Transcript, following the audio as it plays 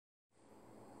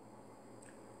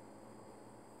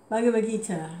Bhagavad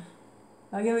Gita.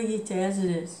 Bhagavad Gita as it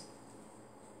is.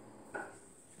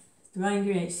 Divine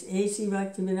Grace. A.C.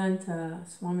 Bhaktivedanta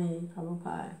Swami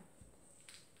Prabhupada.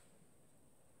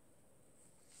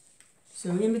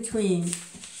 So in between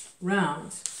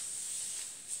rounds,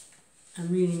 I'm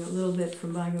reading a little bit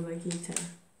from Bhagavad Gita.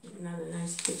 Another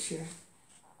nice picture.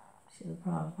 Srila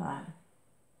Prabhupada.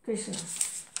 Krishna.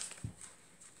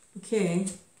 Okay.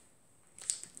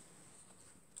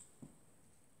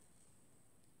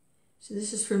 So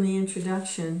this is from the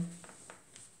introduction.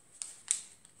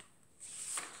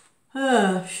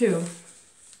 Phew.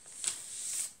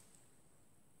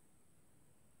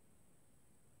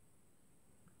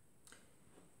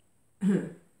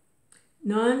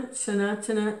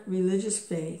 Non-Sanatana religious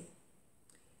faith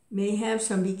may have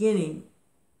some beginning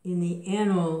in the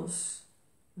annals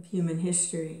of human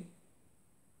history,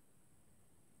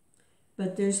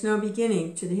 but there's no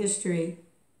beginning to the history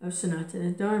of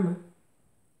Sanatana Dharma,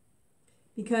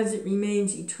 because it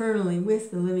remains eternally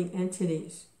with the living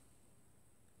entities.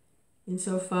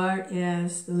 Insofar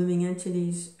as the living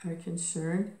entities are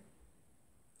concerned,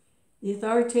 the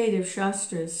authoritative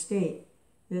Shastras state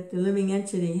that the living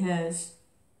entity has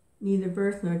neither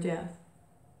birth nor death.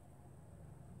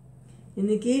 In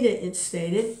the Gita, it's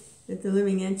stated that the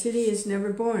living entity is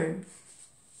never born,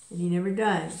 and he never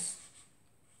dies.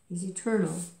 He's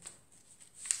eternal,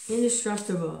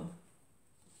 indestructible,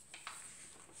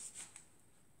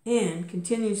 and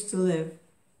continues to live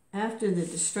after the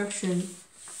destruction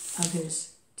of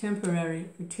his temporary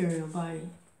material body.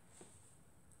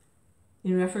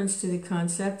 In reference to the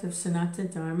concept of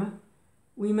Sanatana Dharma,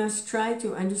 we must try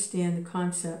to understand the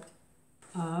concept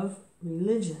of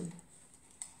religion.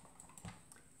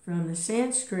 From the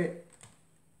Sanskrit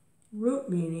root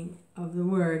meaning of the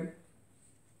word,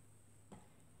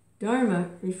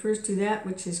 Dharma refers to that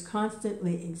which is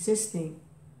constantly existing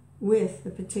with the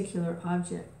particular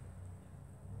object.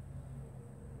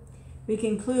 We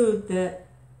conclude that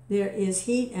there is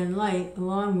heat and light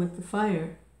along with the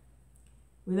fire.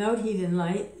 Without heat and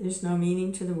light, there's no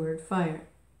meaning to the word fire.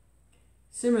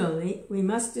 Similarly, we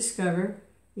must discover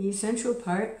the essential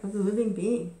part of the living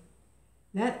being,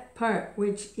 that part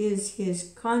which is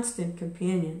his constant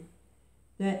companion.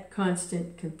 That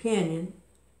constant companion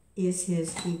is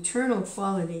his eternal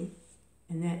quality,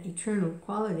 and that eternal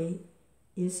quality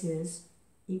is his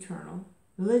eternal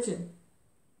religion.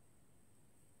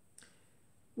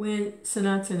 When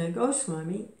Sanatana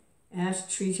Goswami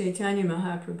asked Sri Chaitanya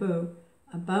Mahaprabhu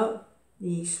about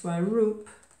the Swarup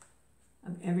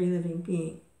of every living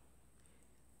being,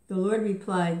 the Lord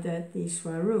replied that the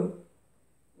Swarup,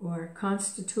 or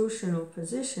constitutional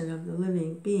position of the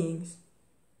living beings,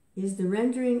 is the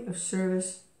rendering of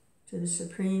service to the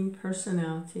Supreme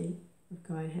Personality of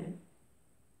Godhead.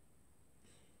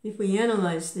 If we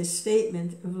analyze this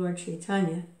statement of Lord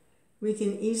Chaitanya, we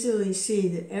can easily see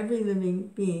that every living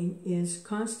being is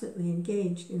constantly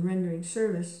engaged in rendering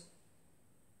service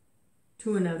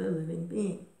to another living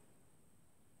being.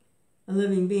 A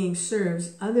living being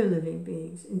serves other living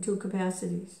beings in two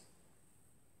capacities.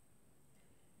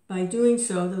 By doing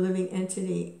so, the living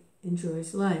entity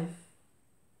enjoys life.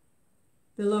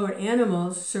 The lower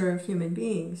animals serve human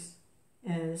beings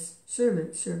as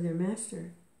servants serve their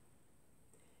master.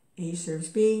 A serves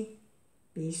B,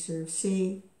 B serves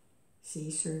C,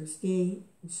 C serves D,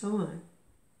 and so on.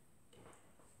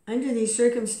 Under these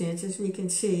circumstances, we can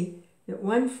see that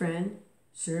one friend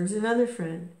serves another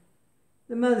friend.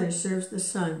 The mother serves the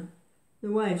son,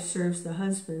 the wife serves the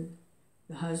husband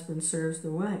serves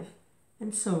the wife,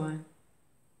 and so on.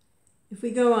 If we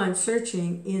go on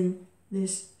searching in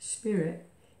this spirit,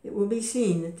 it will be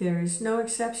seen that there is no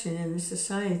exception in the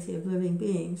society of living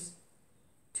beings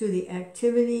to the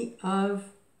activity of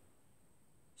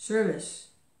service.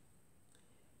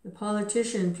 The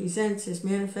politician presents his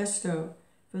manifesto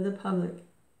for the public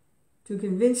to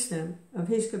convince them of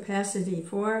his capacity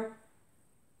for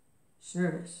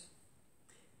service.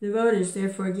 The voters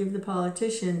therefore give the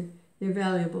politician their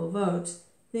valuable votes,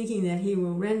 thinking that he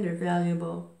will render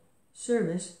valuable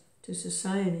service to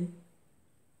society.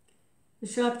 The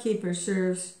shopkeeper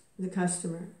serves the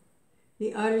customer.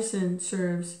 The artisan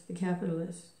serves the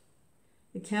capitalist.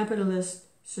 The capitalist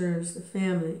serves the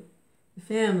family. The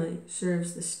family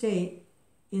serves the state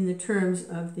in the terms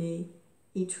of the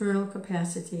eternal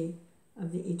capacity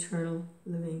of the eternal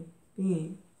living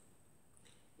being.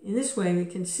 In this way, we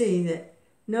can see that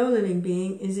no living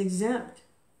being is exempt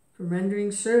from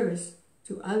rendering service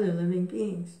to other living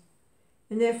beings,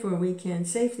 and therefore we can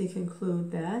safely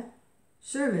conclude that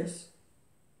service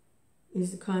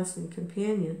is the constant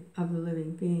companion of the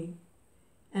living being,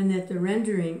 and that the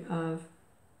rendering of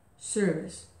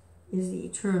service is the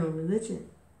eternal religion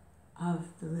of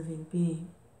the living being.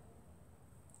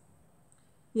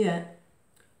 Yet,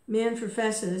 man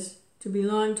professes to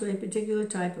belong to a particular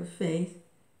type of faith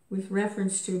with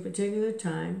reference to a particular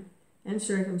time and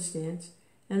circumstance,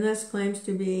 and thus claims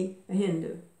to be a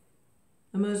Hindu,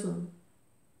 a Muslim,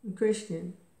 a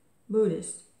Christian,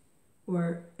 Buddhist,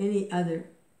 or any other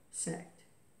sect.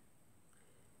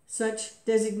 Such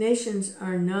designations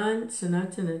are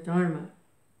non-Sanatana Dharma.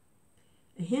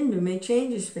 A Hindu may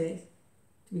change his faith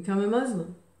to become a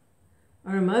Muslim,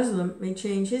 or a Muslim may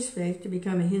change his faith to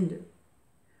become a Hindu,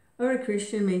 or a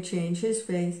Christian may change his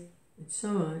faith, and so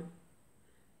on.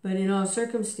 But in all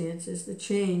circumstances, the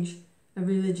change of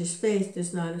religious faith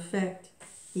does not affect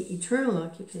the eternal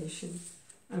occupation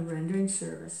of rendering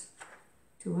service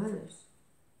to others.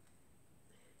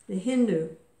 The Hindu,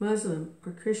 Muslim,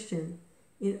 or Christian,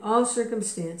 in all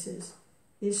circumstances,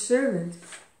 is servant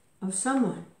of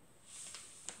someone.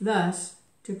 Thus,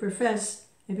 to profess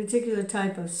a particular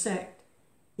type of sect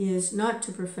is not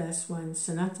to profess one's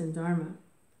Sanatana Dharma.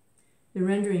 The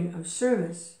rendering of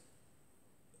service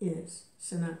is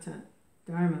Sanatana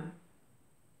Dharma.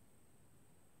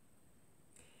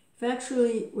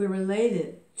 Factually, we're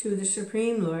related to the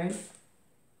Supreme Lord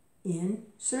in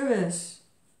service.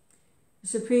 The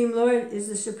Supreme Lord is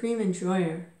the supreme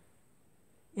enjoyer,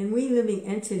 and we living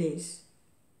entities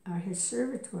are his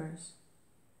servitors.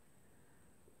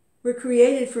 We're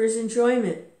created for his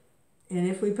enjoyment, and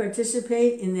if we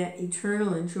participate in that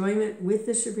eternal enjoyment with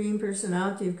the Supreme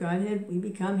Personality of Godhead, we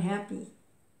become happy.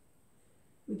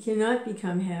 We cannot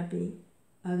become happy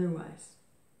otherwise.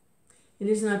 It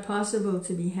is not possible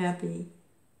to be happy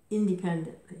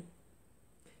independently,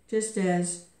 just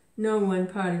as no one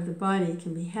part of the body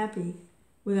can be happy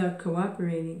without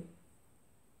cooperating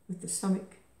with the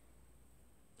stomach.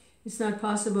 It's not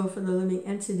possible for the living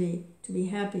entity to be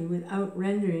happy without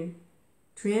rendering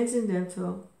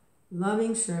transcendental,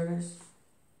 loving service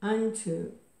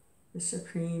unto the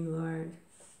Supreme Lord.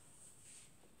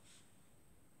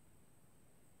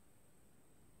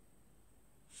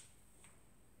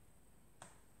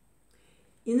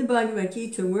 In the Bhagavad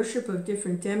Gita, worship of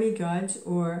different demigods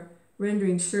or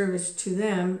rendering service to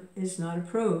them is not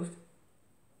approved.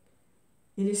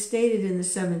 It is stated in the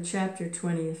 7th chapter,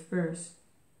 20th verse.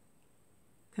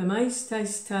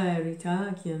 Kamaistaistai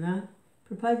rita gyana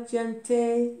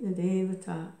prapajyante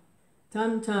nadevata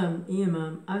tam tam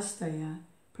imam astaya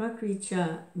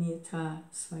prakricha niyata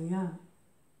svaya.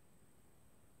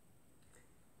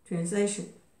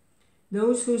 Translation.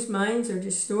 Those whose minds are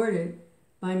distorted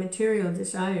by material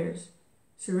desires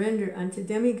surrender unto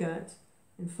demigods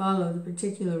and follow the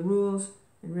particular rules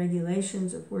and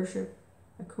regulations of worship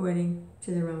according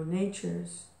to their own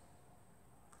natures.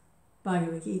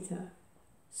 Bhagavad Gita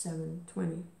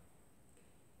 7:20.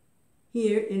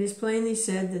 Here it is plainly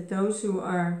said that those who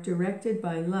are directed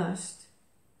by lust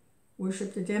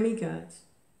worship the demigods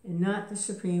and not the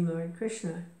Supreme Lord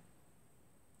Krishna.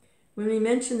 When we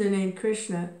mention the name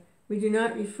Krishna, we do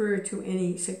not refer to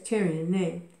any sectarian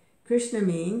name. Krishna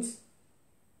means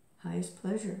highest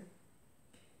pleasure,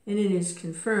 and it is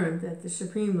confirmed that the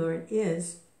Supreme Lord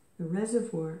is the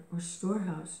reservoir or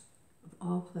storehouse of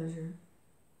all pleasure.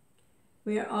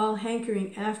 We are all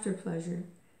hankering after pleasure.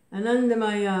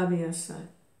 Anandamaya Vyasat.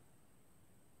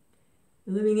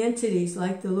 The living entities,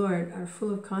 like the Lord, are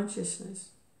full of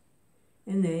consciousness,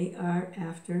 and they are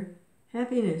after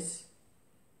happiness.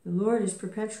 The Lord is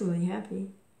perpetually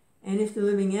happy, and if the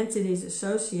living entities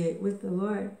associate with the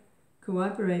Lord,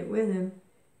 cooperate with him,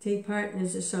 take part in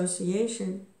his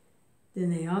association,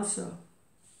 then they also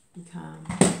become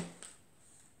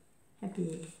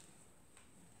happy.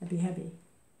 Happy, happy.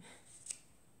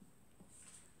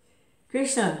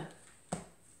 Krishna.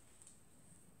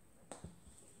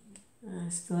 I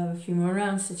still have a few more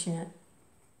rounds to chant.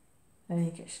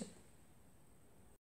 Hare Krishna.